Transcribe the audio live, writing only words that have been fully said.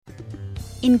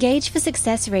Engage for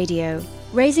Success Radio,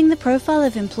 raising the profile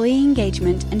of employee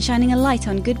engagement and shining a light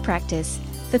on good practice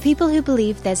for people who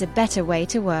believe there's a better way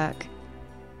to work.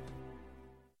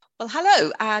 Well,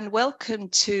 hello and welcome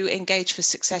to Engage for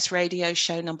Success Radio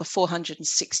show number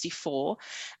 464.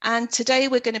 And today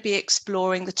we're going to be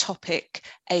exploring the topic,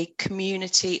 a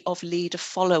community of leader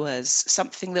followers,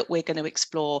 something that we're going to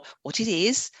explore what it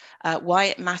is, why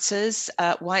it matters,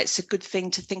 why it's a good thing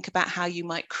to think about how you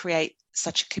might create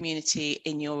such a community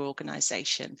in your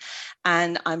organization.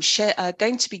 And I'm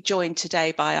going to be joined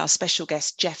today by our special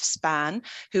guest, Jeff Spahn,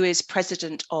 who is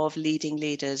president of Leading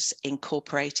Leaders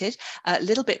Incorporated. A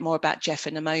little bit more about Jeff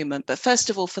in a moment. But first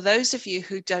of all, for those of you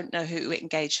who don't know who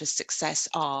Engage for Success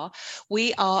are,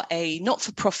 we are a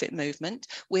not-for-profit movement.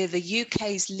 We're the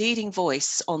UK's leading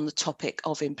voice on the topic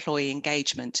of employee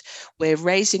engagement. We're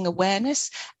raising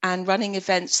awareness and running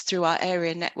events through our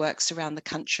area networks around the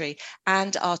country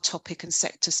and our topic and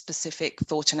sector-specific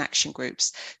thought and action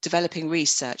groups, developing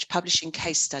research, publishing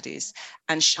case studies,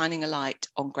 and shining a light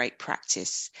on great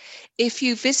practice. If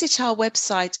you visit our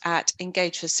website at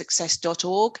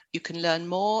engageforsuccess.org, you can learn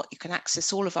more, you can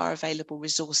access all of our available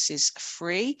resources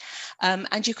free,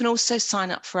 and you can also sign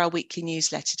up for our weekly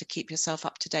newsletter to keep yourself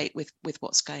up to date with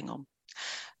what's going on.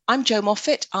 I'm Jo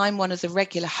Moffatt. I'm one of the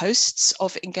regular hosts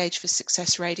of Engage for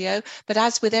Success Radio, but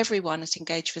as with everyone at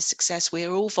Engage for Success, we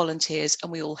are all volunteers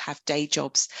and we all have day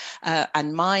jobs.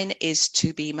 And mine is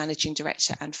to be managing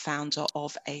director and founder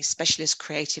of a specialist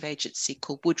creative agency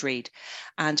called Woodreed.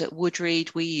 And at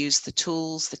Woodreed, we use the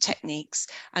tools, the techniques,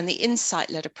 and the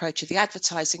insight-led approach of the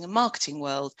advertising and marketing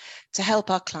world to help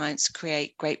our clients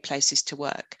create great places to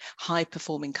work,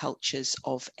 high-performing cultures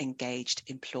of engaged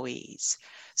employees.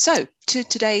 So to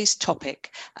today's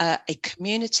topic, a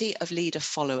community of leader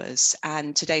followers,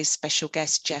 and today's special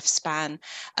guest, Jeff Spahn.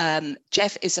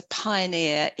 Jeff is a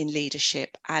pioneer in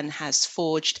leadership and has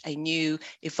forged a new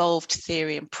evolved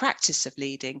theory and practice of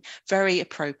leading, very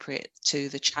appropriate to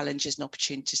the challenges and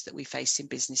opportunities that we face in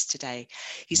business today.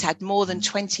 He's had more than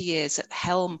 20 years at the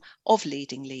helm of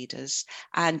leading leaders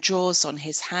and draws on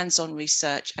his hands-on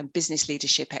research and business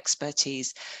leadership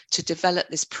expertise to develop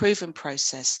this proven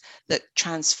process that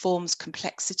transforms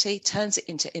complexity, turns it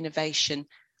into innovation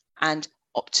and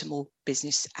optimal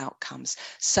business outcomes.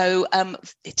 So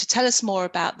to tell us more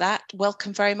about that,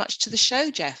 welcome very much to the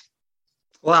show, Jeff.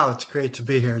 Wow, it's great to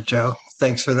be here, Jo.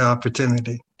 Thanks for the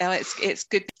opportunity. Oh, it's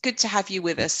good to have you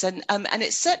with us, and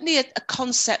it's certainly a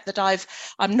concept that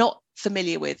I'm not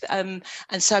familiar with, and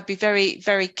so I'd be very,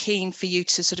 very keen for you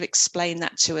to sort of explain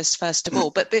that to us first of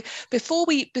all. But before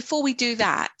we do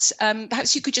that,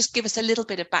 perhaps you could just give us a little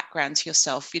bit of background to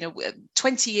yourself.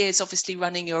 20 years obviously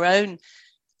running your own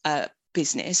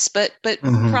business, but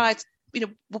prior to,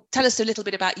 tell us a little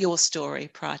bit about your story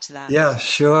prior to that. Yeah,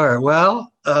 sure.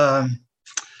 Well,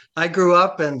 I grew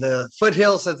up in the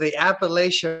foothills of the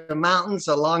Appalachian Mountains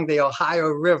along the Ohio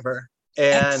River.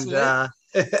 And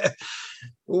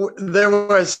there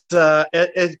was,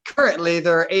 currently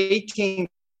there are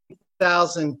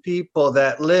 18,000 people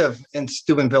that live in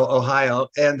Steubenville, Ohio,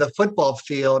 and the football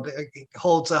field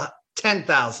holds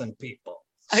 10,000 people.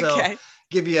 Okay. So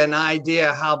give you an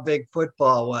idea how big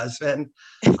football was. And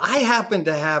I happened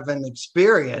to have an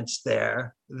experience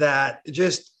there that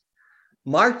just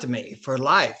marked me for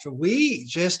life. We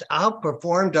just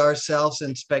outperformed ourselves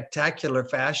in spectacular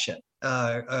fashion.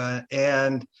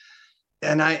 And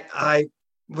I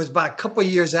was about a couple of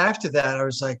years after that, I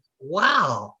was like,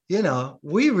 wow,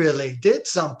 we really did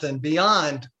something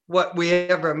beyond what we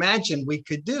ever imagined we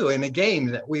could do in a game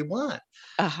that we won.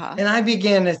 Uh-huh. And I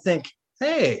began to think,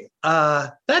 hey,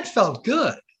 that felt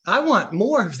good. I want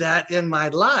more of that in my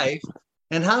life.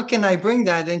 And how can I bring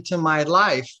that into my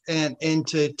life and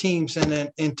into teams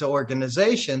and into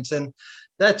organizations? And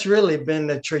that's really been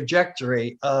the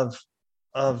trajectory of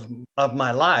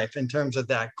my life in terms of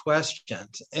that question.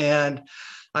 And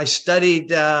I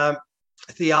studied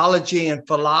theology and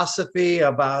philosophy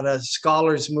about a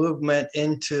scholar's movement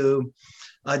into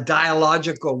a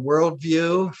dialogical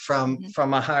worldview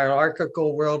from a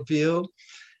hierarchical worldview,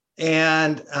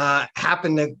 and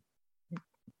happened to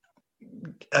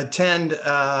attend.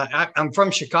 I'm from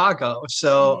Chicago,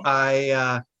 so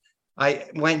I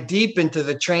went deep into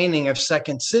the training of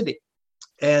Second City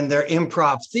and their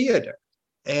improv theater,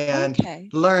 and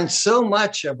learned so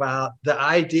much about the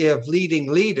idea of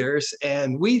leading leaders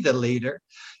and we the leader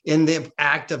in the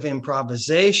act of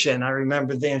improvisation. I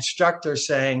remember the instructor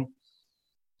saying,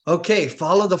 okay,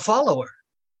 follow the follower,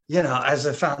 as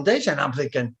a foundation. I'm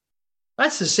thinking,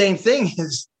 that's the same thing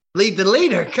as lead the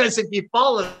leader, because if you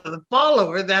follow the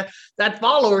follower, that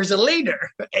follower is a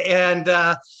leader. And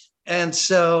And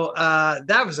so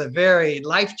that was a very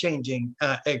life-changing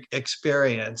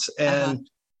experience, and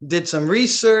did some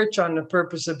research on the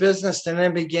purpose of business, and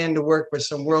then began to work with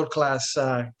some world-class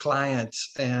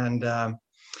clients, and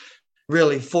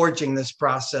really forging this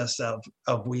process of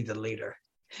We the Leader.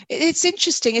 It's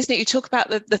interesting, isn't it? You talk about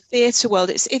the theatre world.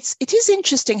 It is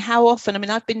interesting how often, I mean,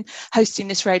 I've been hosting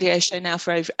this radio show now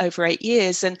for over 8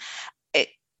 years, and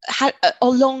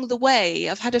along the way,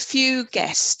 I've had a few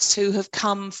guests who have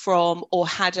come from or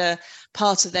had a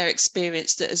part of their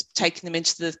experience that has taken them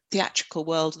into the theatrical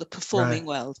world, the performing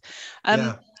world.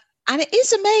 And it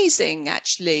is amazing,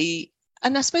 actually.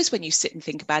 And I suppose when you sit and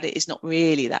think about it, it's not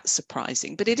really that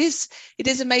surprising, but it is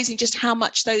amazing just how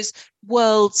much those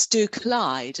worlds do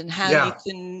collide, and how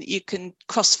you can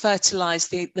cross-fertilize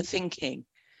the thinking.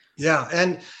 Yeah,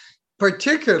 and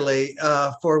particularly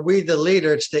for We the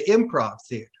Leader, it's the improv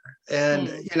theater. And,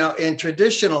 in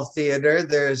traditional theater,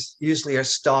 there's usually a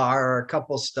star or a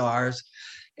couple stars,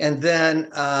 and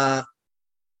then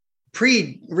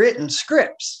pre-written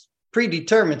scripts,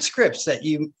 predetermined scripts that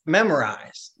you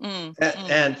memorize.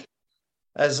 And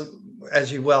as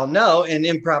you well know, in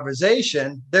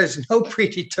improvisation, there's no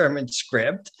predetermined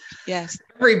script. Yes.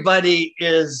 Everybody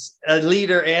is a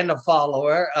leader and a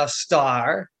follower, a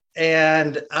star.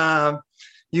 And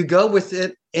you go with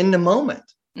it in the moment.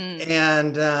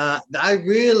 And I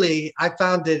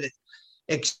found it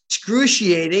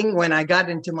excruciating when I got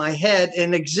into my head,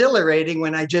 and exhilarating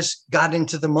when I just got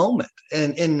into the moment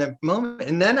and in the moment.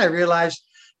 And then I realized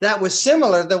that was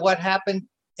similar to what happened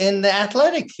in the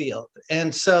athletic field.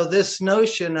 And so this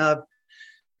notion of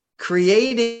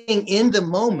creating in the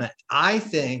moment, I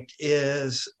think,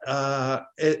 is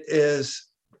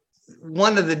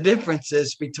one of the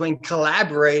differences between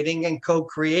collaborating and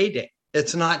co-creating.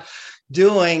 It's not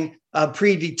doing a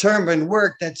predetermined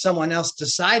work that someone else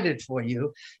decided for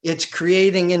you. It's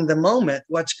creating in the moment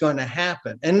what's going to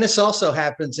happen. And this also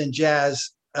happens in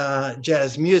jazz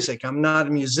music. I'm not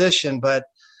a musician, but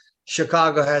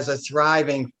Chicago has a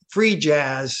thriving free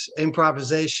jazz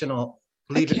improvisational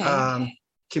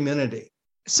community.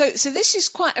 So this is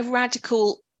quite a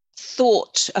radical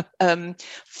thought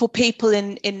for people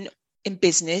in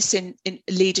business, in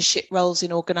leadership roles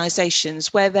in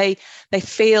organizations, where they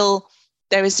feel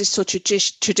there is this sort of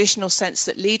traditional sense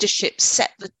that leadership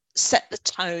set the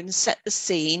tone, set the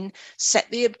scene, set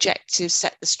the objectives,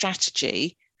 set the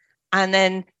strategy, and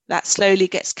then that slowly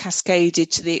gets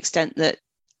cascaded to the extent that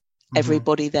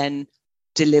everybody then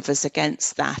delivers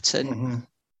against that and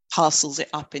parcels it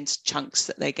up into chunks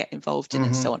that they get involved in,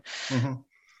 and so on.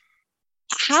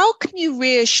 How can you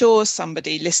reassure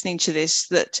somebody listening to this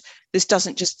that this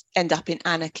doesn't just end up in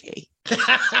anarchy?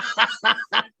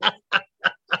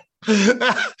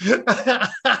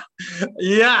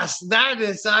 Yes, that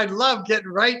is. I love getting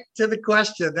right to the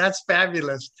question. That's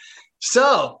fabulous.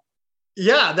 So,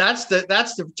 that's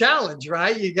the challenge,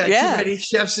 right? You got too many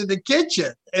chefs in the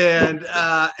kitchen, and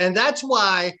that's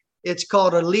why it's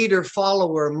called a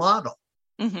leader-follower model.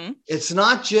 It's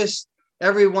not just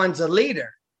everyone's a leader.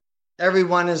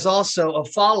 Everyone is also a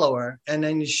follower, and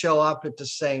then you show up in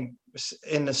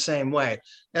the same way.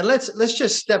 And let's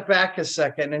just step back a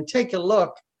second and take a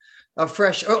look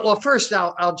afresh. Well, first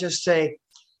I'll just say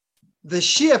the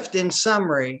shift in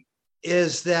summary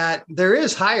is that there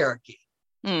is hierarchy.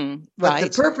 But the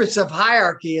purpose of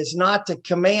hierarchy is not to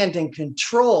command and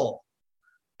control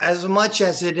as much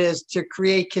as it is to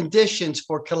create conditions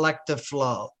for collective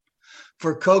flow,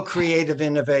 for co-creative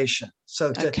innovation.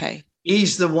 So to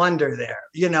ease the wonder there,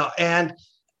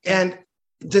 and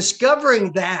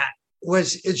discovering that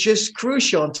it's just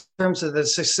crucial in terms of the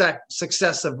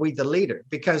success of We the Leader,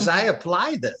 because I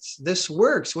apply this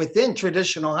works within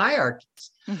traditional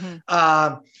hierarchies.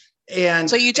 And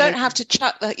so you don't have to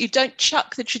chuck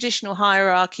the traditional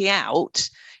hierarchy out.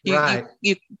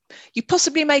 You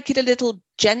possibly make it a little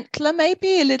gentler,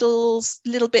 maybe a little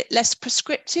bit less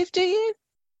prescriptive, do you?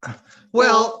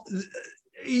 Well,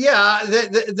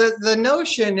 the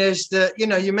notion is that,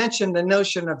 you mentioned the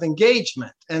notion of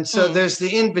engagement. And so there's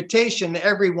the invitation to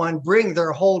everyone bring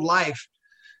their whole life,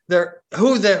 their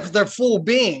full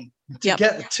being to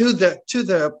get to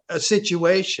the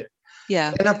situation.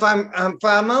 Yeah. And if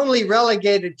I'm only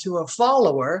relegated to a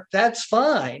follower, that's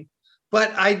fine.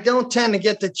 But I don't tend to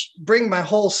get to bring my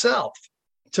whole self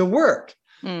to work.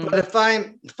 But if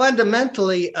I'm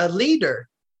fundamentally a leader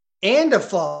and a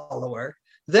follower,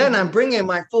 then I'm bringing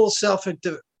my full self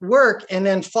into work and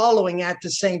then following at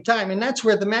the same time. And that's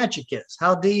where the magic is.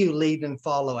 How do you lead and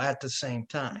follow at the same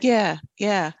time? Yeah.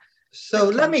 So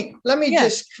Okay. let me Yeah,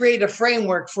 just create a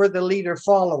framework for the leader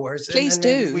followers, please and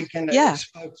then do. we can Yeah,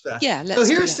 expose that. yeah, So let's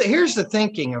do that. here's the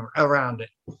thinking around it,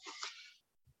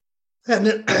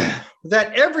 and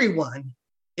that everyone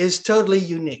is totally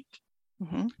unique.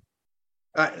 Mm-hmm.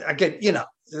 Again,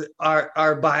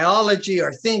 our biology,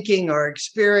 our thinking, our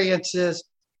experiences,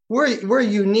 we're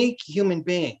unique human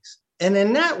beings, and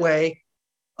in that way,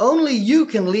 only you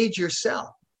can lead yourself.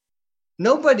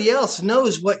 Nobody else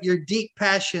knows what your deep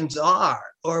passions are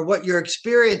or what your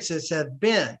experiences have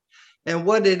been and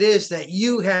what it is that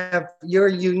you have your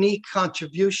unique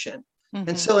contribution. And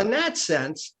Mm-hmm. so, in that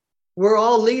sense, we're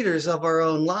all leaders of our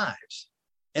own lives.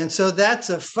 And so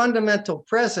that's a fundamental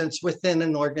presence within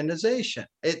an organization.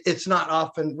 It's not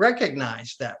often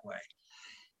recognized that way.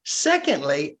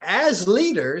 Secondly, as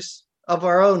leaders of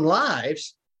our own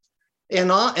lives,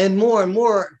 and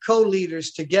more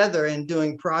co-leaders together in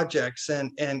doing projects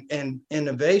and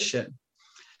innovation,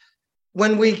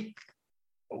 when we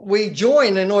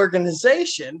join an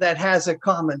organization that has a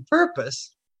common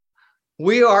purpose,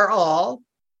 we are all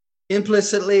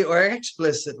implicitly or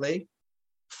explicitly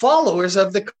followers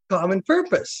of the common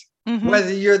purpose, Mm-hmm.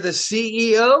 whether you're the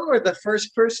CEO or the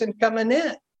first person coming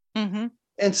in. Mm-hmm.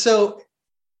 And so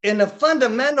in a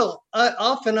fundamental,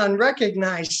 often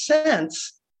unrecognized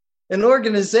sense, an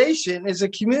organization is a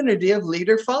community of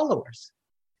leader followers.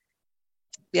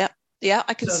 Yeah,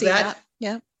 I can see that.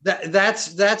 Yeah,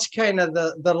 that's kind of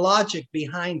the logic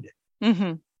behind it. Mm-hmm.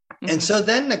 Mm-hmm. And so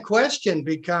then the question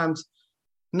becomes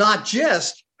not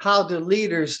just how do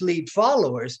leaders lead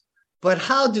followers, but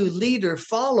how do leader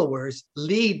followers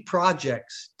lead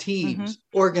projects, teams,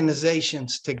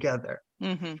 organizations together?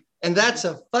 Mm-hmm. And that's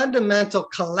a fundamental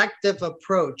collective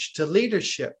approach to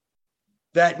leadership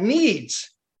that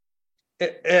needs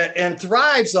and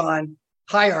thrives on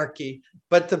hierarchy.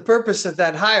 But the purpose of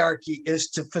that hierarchy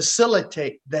is to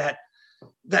facilitate that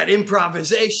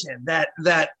improvisation,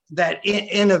 that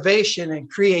innovation and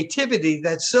creativity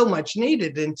that's so much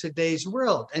needed in today's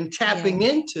world, and tapping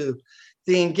into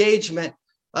the engagement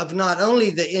of not only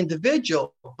the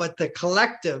individual, but the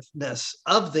collectiveness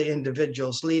of the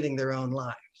individuals leading their own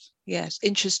lives. Yes,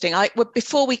 interesting.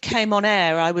 Before we came on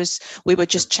air, we were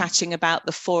just chatting about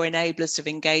the 4 enablers of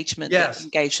engagement that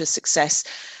engage for success.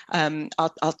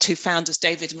 Our 2 founders,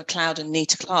 David McLeod and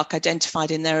Nita Clark,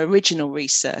 identified in their original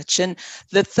research, and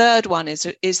the third one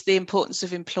is the importance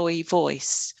of employee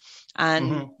voice,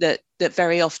 and that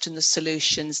very often the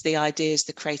solutions, the ideas,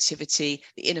 the creativity,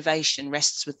 the innovation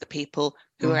rests with the people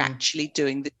who are actually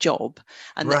doing the job,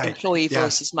 and the employee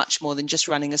voice is much more than just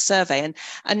running a survey.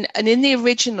 And in the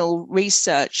original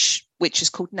research, which is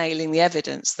called Nailing the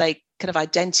Evidence, they kind of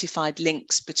identified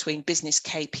links between business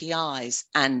KPIs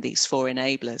and these 4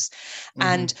 enablers.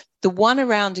 And the one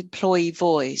around employee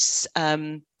voice,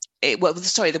 the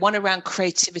one around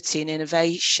creativity and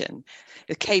innovation,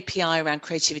 the KPI around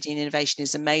creativity and innovation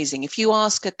is amazing. If you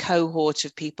ask a cohort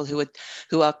of people who would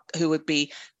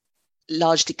be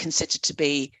largely considered to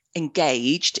be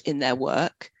engaged in their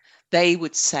work, they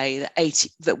would say that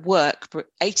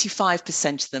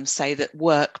 85% of them say that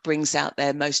work brings out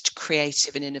their most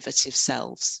creative and innovative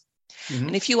selves.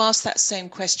 And if you ask that same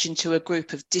question to a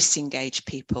group of disengaged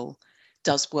people,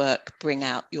 does work bring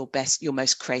out your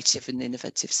most creative and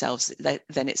innovative selves,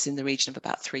 then it's in the region of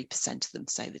about 3% of them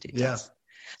say that it does.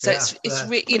 So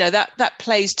that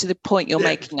plays to the point you're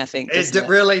making, I think. It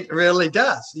really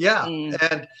does. Yeah.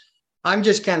 And I'm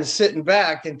just kind of sitting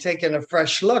back and taking a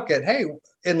fresh look at, hey,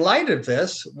 in light of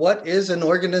this, what is an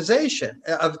organization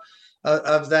of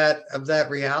that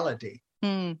reality?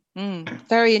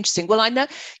 Very interesting. Well, I know.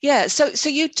 Yeah. So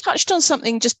you touched on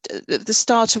something just at the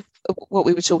start of what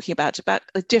we were talking about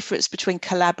the difference between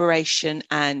collaboration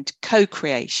and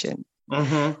co-creation.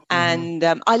 And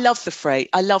I love the phrase.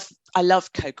 I love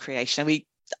co-creation. We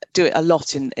do it a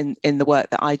lot in the work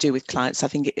that I do with clients. I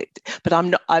think but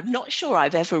I'm not sure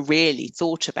I've ever really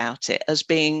thought about it as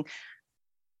being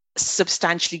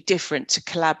substantially different to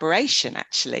collaboration,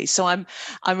 actually. So I'm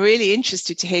really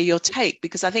interested to hear your take,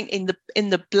 because I think in the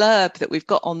blurb that we've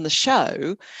got on the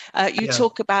show, you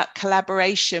talk about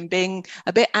collaboration being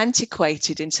a bit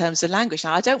antiquated in terms of language.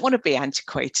 Now, I don't want to be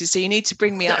antiquated, so you need to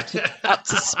bring me up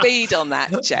to speed on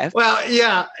that, Jeff. Well,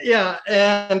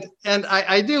 and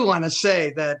I do want to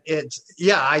say that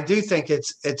I do think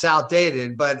it's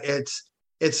outdated, but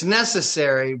it's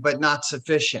necessary but not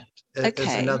sufficient.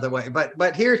 Is another way,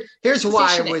 but here's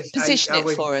why I would position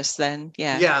it for us then.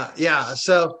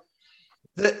 So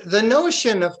the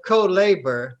notion of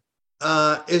co-labor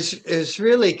is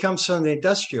really comes from the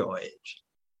industrial age.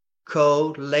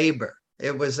 Co-labor,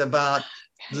 it was about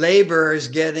laborers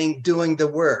doing the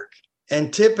work,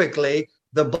 and typically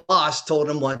the boss told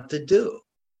him what to do.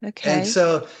 Okay. And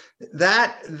so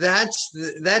that's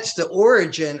the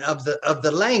origin of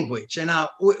the language. And now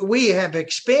we have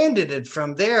expanded it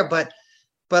from there, but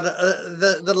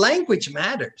the language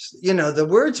matters. The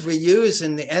words we use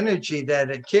and the energy that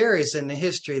it carries and the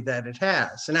history that it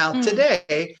has. Now,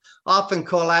 today, often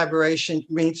collaboration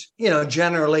means,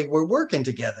 generally we're working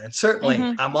together. And certainly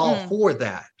I'm all for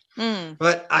that.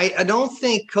 But I don't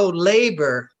think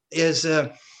co-labor is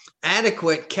an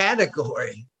adequate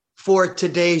category for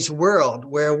today's world,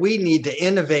 where we need to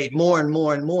innovate more and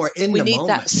more and more in the moment. We need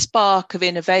that spark of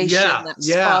innovation, that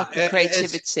spark of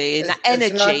creativity, and that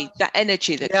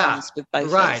energy that comes with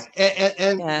both. Right.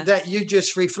 And that you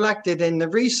just reflected in the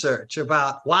research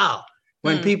about, wow,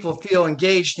 when people feel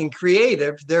engaged and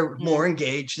creative, they're more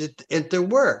engaged at their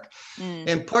work.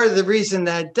 And part of the reason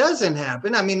that doesn't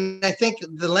happen, I think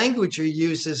the language you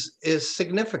use is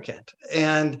significant.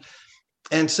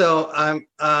 And so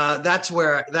that's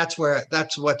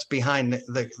what's behind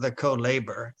the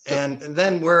co-labor. And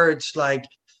then words like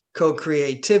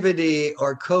co-creativity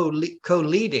or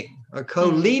co-leading or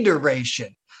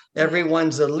co-leaderation.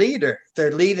 Everyone's a leader.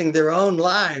 They're leading their own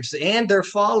lives and their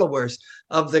followers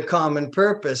of the common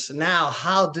purpose. Now,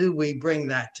 how do we bring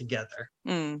that together?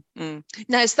 Now,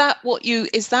 is that what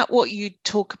you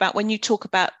talk about when you talk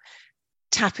about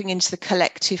tapping into the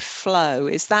collective flow?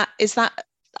 Is that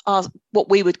what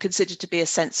we would consider to be a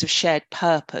sense of shared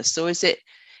purpose, or is it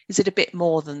a bit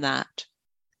more than that?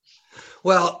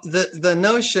 Well, the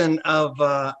notion of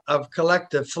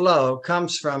collective flow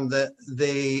comes from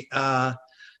the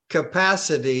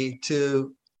capacity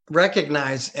to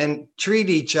recognize and treat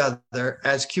each other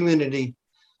as community,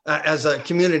 as a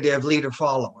community of leader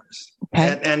followers,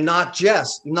 and not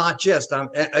just.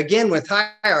 Again, with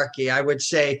hierarchy, I would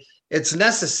say it's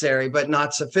necessary, but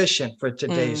not sufficient for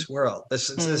today's world. This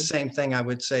is the same thing I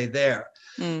would say there.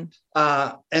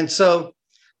 And so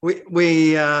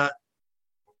we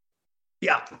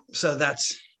so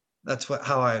that's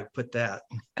how I put that.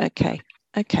 Okay.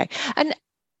 And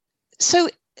so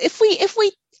if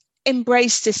we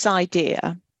embrace this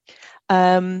idea,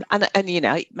 and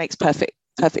it makes perfect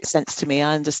sense to me.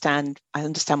 I understand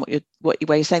what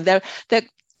you're saying. There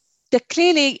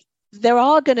clearly there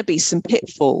are going to be some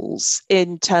pitfalls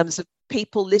in terms of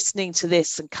people listening to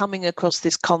this and coming across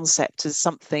this concept as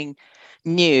something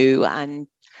new, and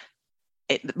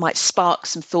it might spark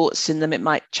some thoughts in them. It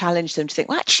might challenge them to think,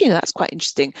 well, actually, that's quite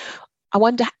interesting. I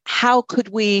wonder how could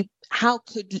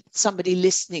somebody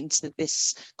listening to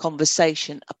this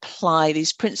conversation apply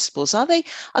these principles? Are they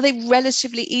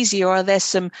relatively easy, or are there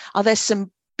some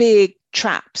big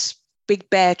traps, big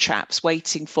bear traps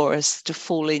waiting for us to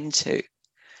fall into?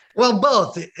 Well,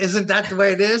 both. Isn't that the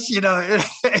way it is?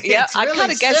 Yeah, I really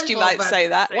kind of guessed simple, you might say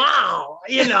that. Wow.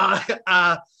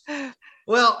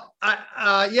 Well,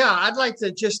 I'd like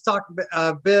to just talk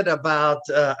a bit about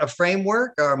a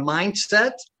framework or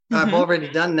mindset. I've already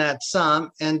done that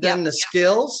some. And then the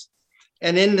skills.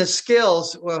 And in the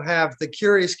skills, we'll have the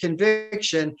curious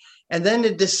conviction, and then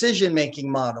the decision-making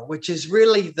model, which is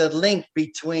really the link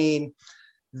between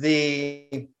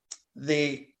the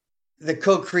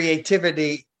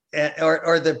co-creativity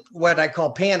or the what I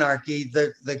call panarchy,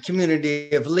 the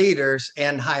community of leaders,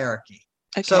 and hierarchy.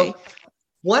 Okay. So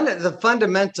one of the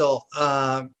fundamental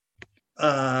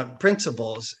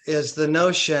principles is the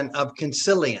notion of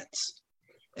consilience.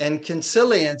 And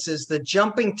consilience is the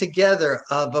jumping together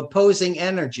of opposing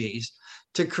energies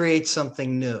to create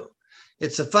something new.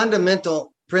 It's a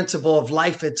fundamental principle of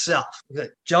life itself.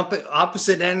 Jumping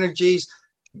opposite energies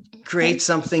create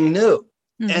something new.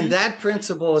 And that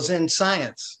principle is in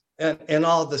science, in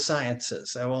all the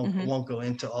sciences. I won't go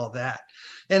into all that.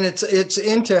 And it's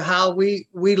into how we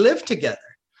live together.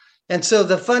 And so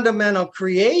the fundamental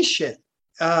creation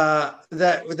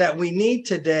that we need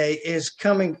today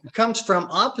comes from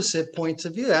opposite points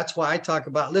of view. That's why I talk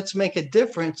about let's make a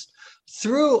difference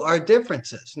through our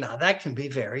differences. Now that can be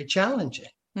very challenging.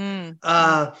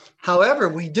 However,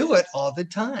 we do it all the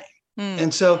time.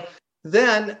 And so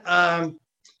then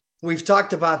we've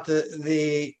talked about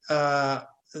the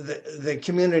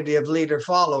community of leader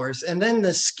followers, and then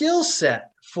the skill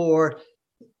set for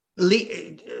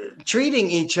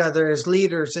treating each other as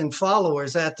leaders and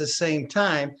followers at the same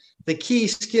time. The key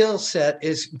skill set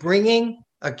is bringing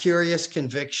a curious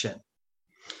conviction.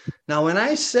 Now, when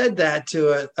I said that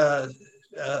to a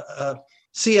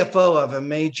CFO of a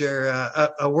major,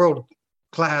 a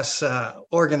world-class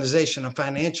organization, a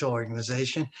financial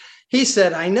organization, he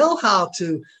said, I know how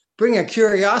to bring a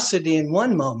curiosity in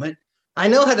one moment. I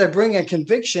know how to bring a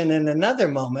conviction in another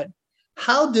moment.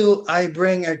 How do I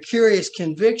bring a curious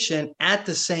conviction at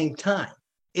the same time?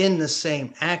 in the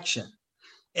same action.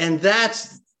 And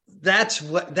that's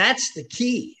the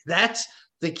key. That's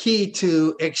the key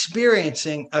to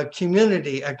experiencing a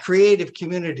community, a creative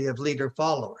community of leader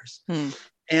followers.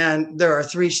 And there are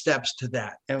 3 steps to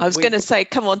that. And I was going to say,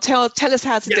 come on, tell us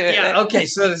how to do it. Yeah. Okay.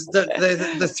 So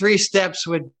the 3 steps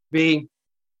would be: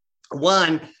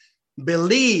 1,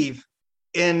 believe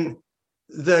in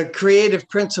the creative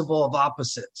principle of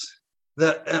opposites,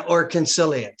 or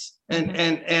consilience,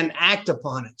 and act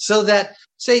upon it. So that,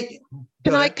 say,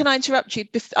 can I interrupt you?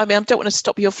 I mean, I don't want to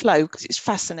stop your flow because it's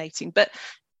fascinating, but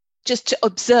just to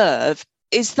observe,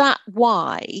 is that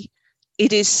why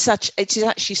it is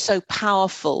actually so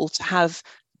powerful to have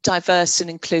diverse and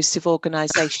inclusive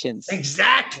organizations?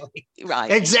 Exactly.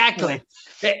 Right. Exactly.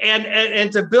 Yeah.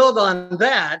 And to build on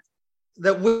that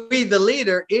we, the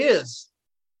leader, is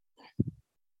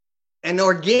an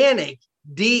organic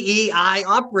DEI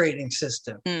operating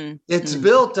system. It's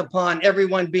built upon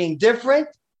everyone being different,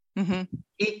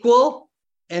 equal,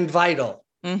 and vital.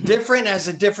 Different as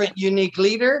a different, unique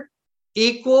leader,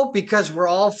 equal because we're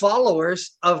all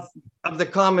followers of the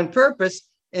common purpose,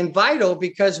 and vital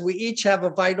because we each have a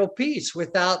vital piece.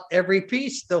 Without every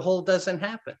piece, the whole doesn't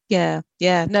happen. Yeah.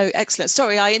 No, excellent.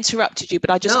 Sorry, I interrupted you, but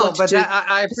I just wanted to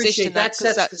I appreciate that.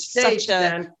 Sets the stage.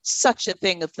 Such a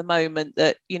thing of the moment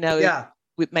that,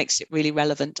 it makes it really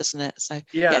relevant, doesn't it? So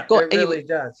it really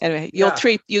does. Anyway,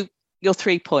 your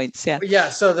 3 points. Yeah.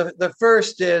 So the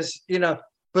first is,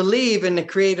 believe in the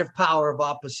creative power of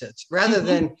opposites rather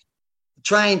than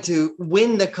trying to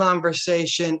win the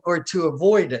conversation or to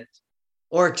avoid it,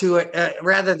 or to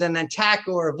rather than attack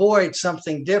or avoid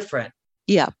something different.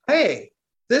 Yeah. Hey,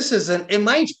 it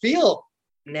might feel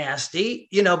nasty,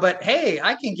 but hey,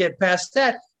 I can get past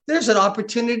that. There's an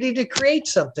opportunity to create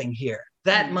something here.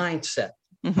 That mindset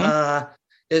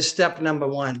is step number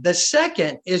 1. The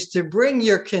second is to bring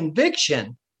your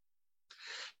conviction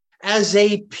as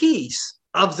a piece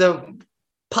of the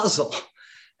puzzle,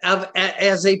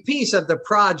 as a piece of the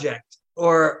project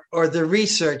or the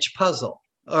research puzzle,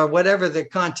 or whatever the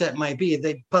content might be.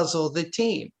 They puzzle the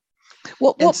team.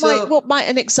 What might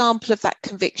an example of that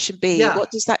conviction be? Yeah. What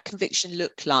does that conviction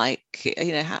look like? I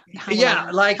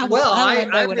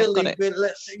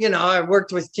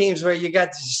worked with teams where you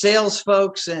got sales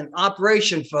folks and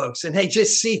operation folks, and they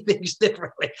just see things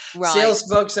differently. Right. Sales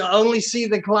folks only see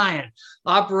the client.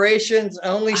 Operations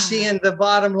only seeing the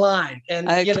bottom line, and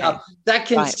that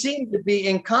can seem to be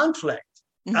in conflict.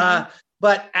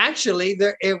 But actually,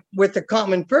 with the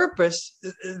common purpose,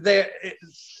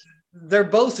 they're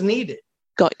both needed.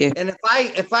 Got you. And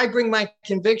if I bring my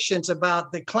convictions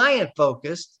about the client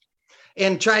focused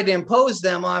and try to impose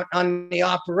them on the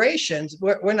operations,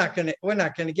 we're not going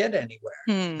to get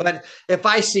anywhere. But if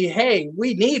I see, hey,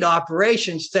 we need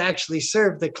operations to actually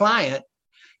serve the client,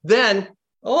 then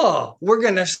we're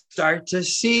going to start to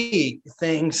see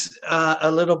things a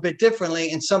little bit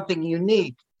differently, and something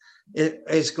unique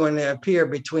is going to appear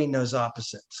between those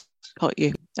opposites. Got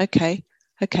you. Okay.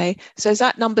 So is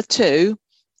that number 2,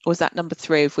 or is that number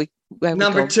 3?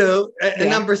 Number 2,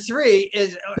 number 3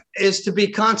 is to be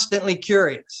constantly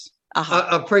curious.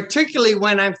 Particularly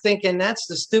when I'm thinking that's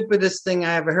the stupidest thing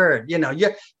I ever heard.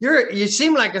 You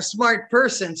seem like a smart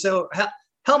person, so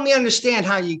help me understand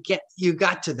how you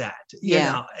got to that.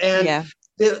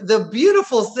 The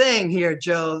beautiful thing here,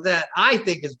 Joe, that I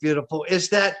think is beautiful, is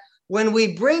that when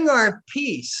we bring our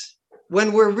piece,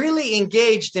 when we're really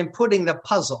engaged in putting the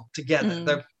puzzle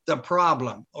together, the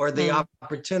problem or the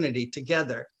opportunity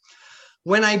together,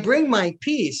 when I bring my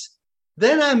piece,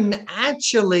 then I'm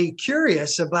actually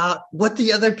curious about what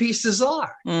the other pieces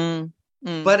are.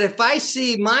 But if I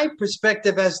see my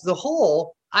perspective as the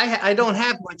whole, I don't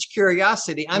have much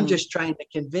curiosity. I'm just trying to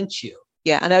convince you.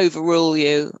 Yeah, and overrule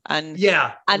you. And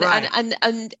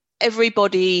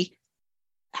everybody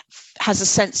has a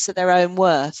sense of their own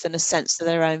worth and a sense of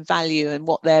their own value and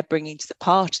what they're bringing to the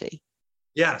party.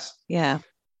 Yes. Yeah.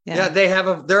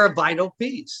 They're a vital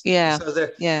piece. Yeah. So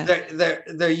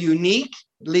they're unique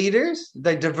leaders.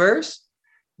 They're diverse.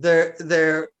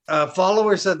 They're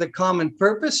followers of the common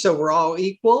purpose. So we're all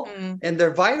equal, and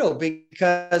they're vital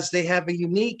because they have a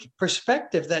unique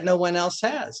perspective that no one else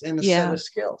has, and a set of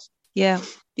skills. Yeah.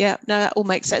 No, that all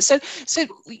makes sense. So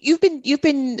you've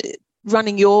been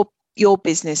running your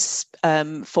business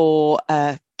for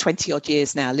 20 odd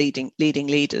years now, leading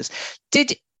leaders.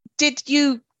 Did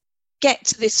you get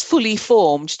to this fully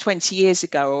formed 20 years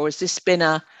ago, or has this been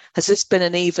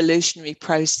an evolutionary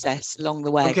process along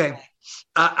the way? Okay,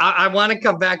 I want to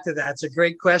come back to that. It's a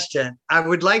great question. I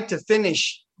would like to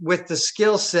finish with the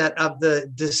skill set of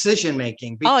the decision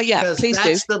making, Oh yeah, please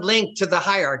that's do. the link to the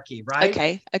hierarchy, right?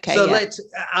 Okay. So yeah.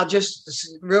 I'll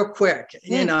just real quick,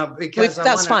 because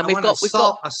that's fine. We've got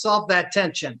solve that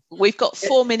tension. We've got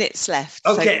 4 minutes left.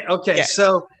 Okay. Yeah.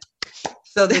 So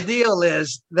the deal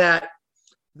is that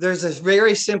there's a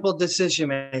very simple decision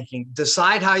making.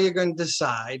 Decide how you're going to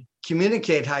decide,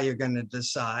 communicate how you're going to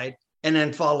decide, and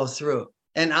then follow through.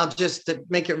 And I'll just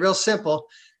make it real simple.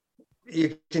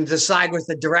 You can decide with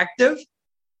a directive,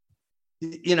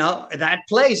 that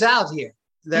plays out here,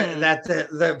 that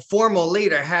the formal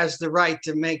leader has the right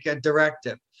to make a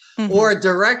directive, or a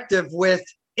directive with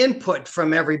input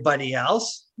from everybody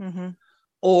else,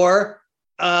 or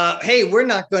hey, we're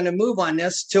not going to move on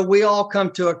this till we all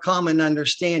come to a common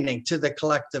understanding, to the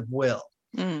collective will.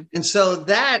 And so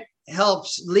that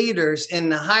helps leaders in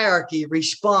the hierarchy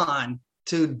respond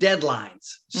to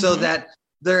deadlines so that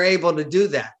they're able to do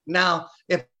that. Now,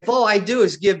 if all I do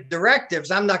is give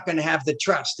directives, I'm not going to have the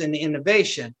trust and the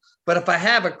innovation. But if I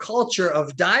have a culture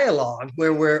of dialogue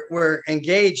where we're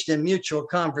engaged in mutual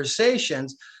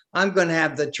conversations, I'm going to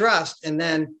have the trust. And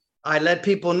then I let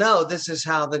people know this is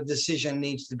how the decision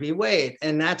needs to be weighed.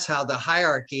 And that's how the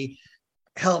hierarchy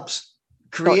helps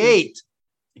create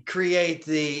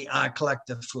the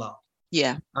collective flow.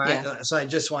 Yeah. All right. Yeah. So I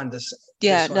just wanted to say.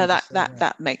 Yeah, no,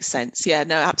 that makes sense. Yeah,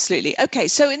 no, absolutely. Okay,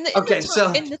 so in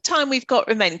the time we've got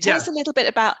remaining, tell us a little bit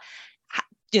about,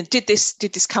 did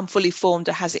this come fully formed,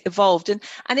 or has it evolved? And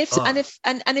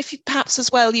if you perhaps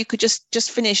as well, you could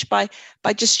just finish by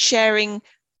just sharing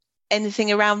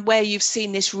anything around where you've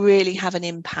seen this really have an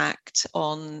impact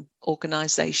on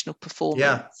organizational performance.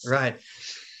 Yeah, right.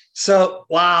 So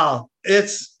wow,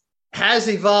 has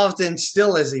evolved and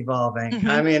still is evolving.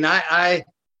 I mean,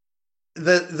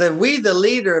 the we the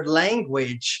leader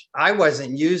language I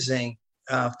wasn't using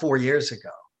 4 years ago.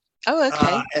 Oh,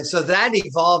 okay. And so that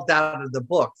evolved out of the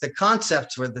book. The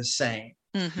concepts were the same.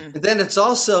 And then it's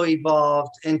also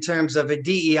evolved in terms of a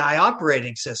DEI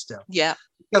operating system. Yeah.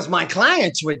 Because my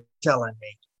clients were telling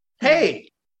me,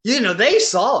 hey, they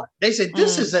saw it. They said,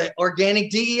 this is an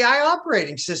organic DEI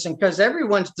operating system because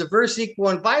everyone's diverse, equal,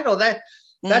 and vital.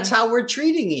 That's how we're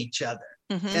treating each other.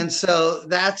 And so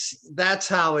that's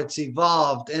how it's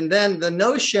evolved. And then the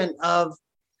notion of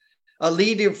a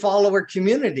leader follower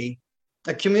community,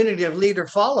 a community of leader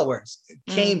followers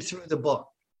came through the book.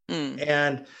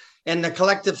 And the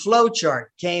collective flow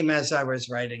chart came as I was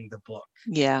writing the book.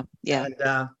 Yeah.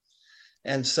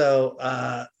 And so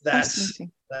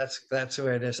that's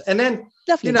where it is. And then,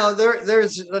 lovely.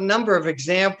 There's a number of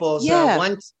examples.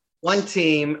 One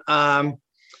team,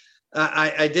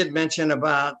 I did mention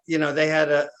about, they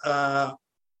had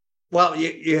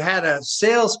you had a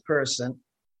salesperson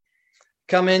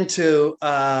come into,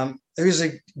 who's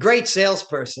a great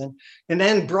salesperson, and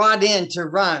then brought in to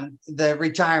run the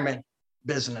retirement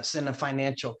business in a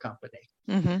financial company.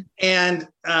 And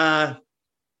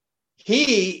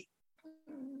he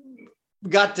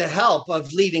got the help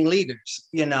of leading leaders,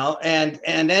 and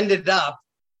ended up,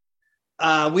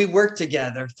 we worked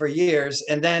together for years,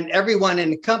 and then everyone in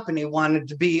the company wanted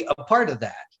to be a part of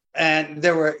that. And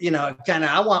there were,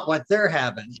 I want what they're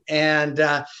having. And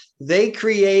they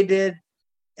created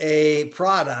a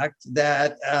product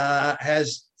that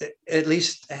has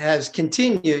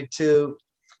continued to,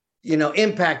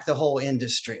 impact the whole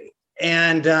industry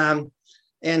and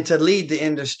to lead the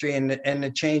industry and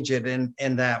to change it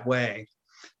in that way.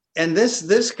 And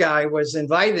this guy was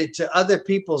invited to other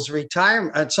people's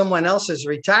retirement, someone else's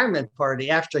retirement party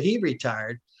after he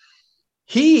retired.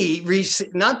 He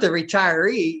not the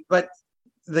retiree, but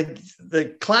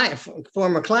the client,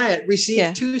 former client,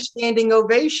 received 2 standing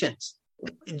ovations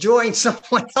during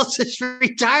someone else's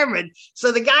retirement.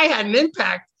 So the guy had an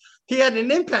impact. He had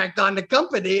an impact on the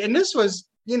company, and this was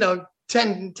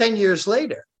 10 years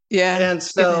later. Yeah, and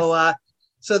so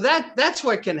that's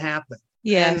what can happen.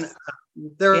 Yeah. And,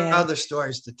 there are other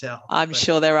stories to tell. I'm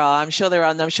sure there are.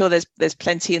 And I'm sure there's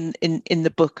plenty in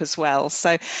the book as well.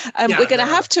 So we're going to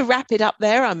have to wrap it up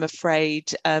there, I'm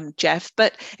afraid, Jeff.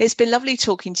 But it's been lovely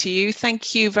talking to you.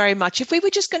 Thank you very much. If we were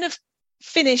just going to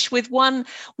finish with one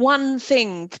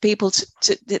thing for people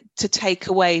to take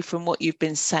away from what you've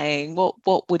been saying,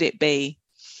 what would it be?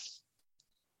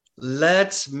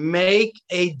 Let's make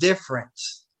a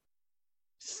difference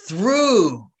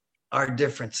through our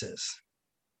differences.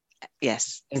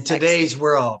 Yes. In today's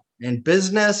world, in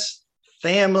business,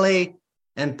 family,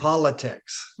 and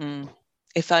politics.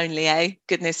 If only, eh?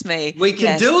 Goodness me. We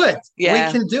can do it. Yeah.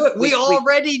 We can do it. We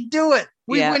already do it.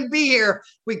 We wouldn't be here.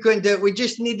 We couldn't do it. We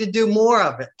just need to do more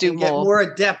of it. Get more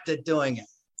adept at doing it.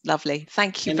 Lovely.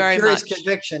 Thank you very much.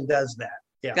 Conviction does that.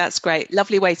 Yeah. That's great.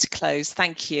 Lovely way to close.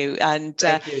 Thank you. And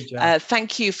thank you, John.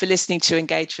 Thank you for listening to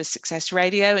Engage for Success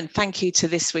Radio. And thank you to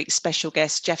this week's special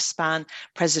guest, Jeff Spahn,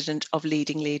 President of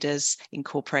Leading Leaders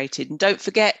Incorporated. And don't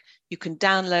forget, you can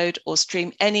download or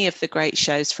stream any of the great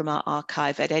shows from our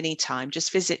archive at any time.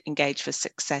 Just visit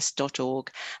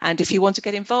engageforsuccess.org. And if you want to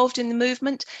get involved in the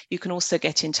movement, you can also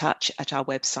get in touch at our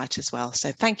website as well.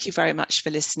 So thank you very much for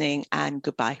listening, and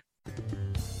goodbye.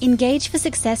 Engage for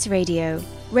Success Radio,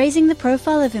 raising the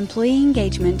profile of employee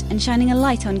engagement and shining a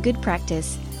light on good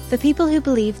practice for people who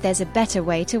believe there's a better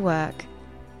way to work.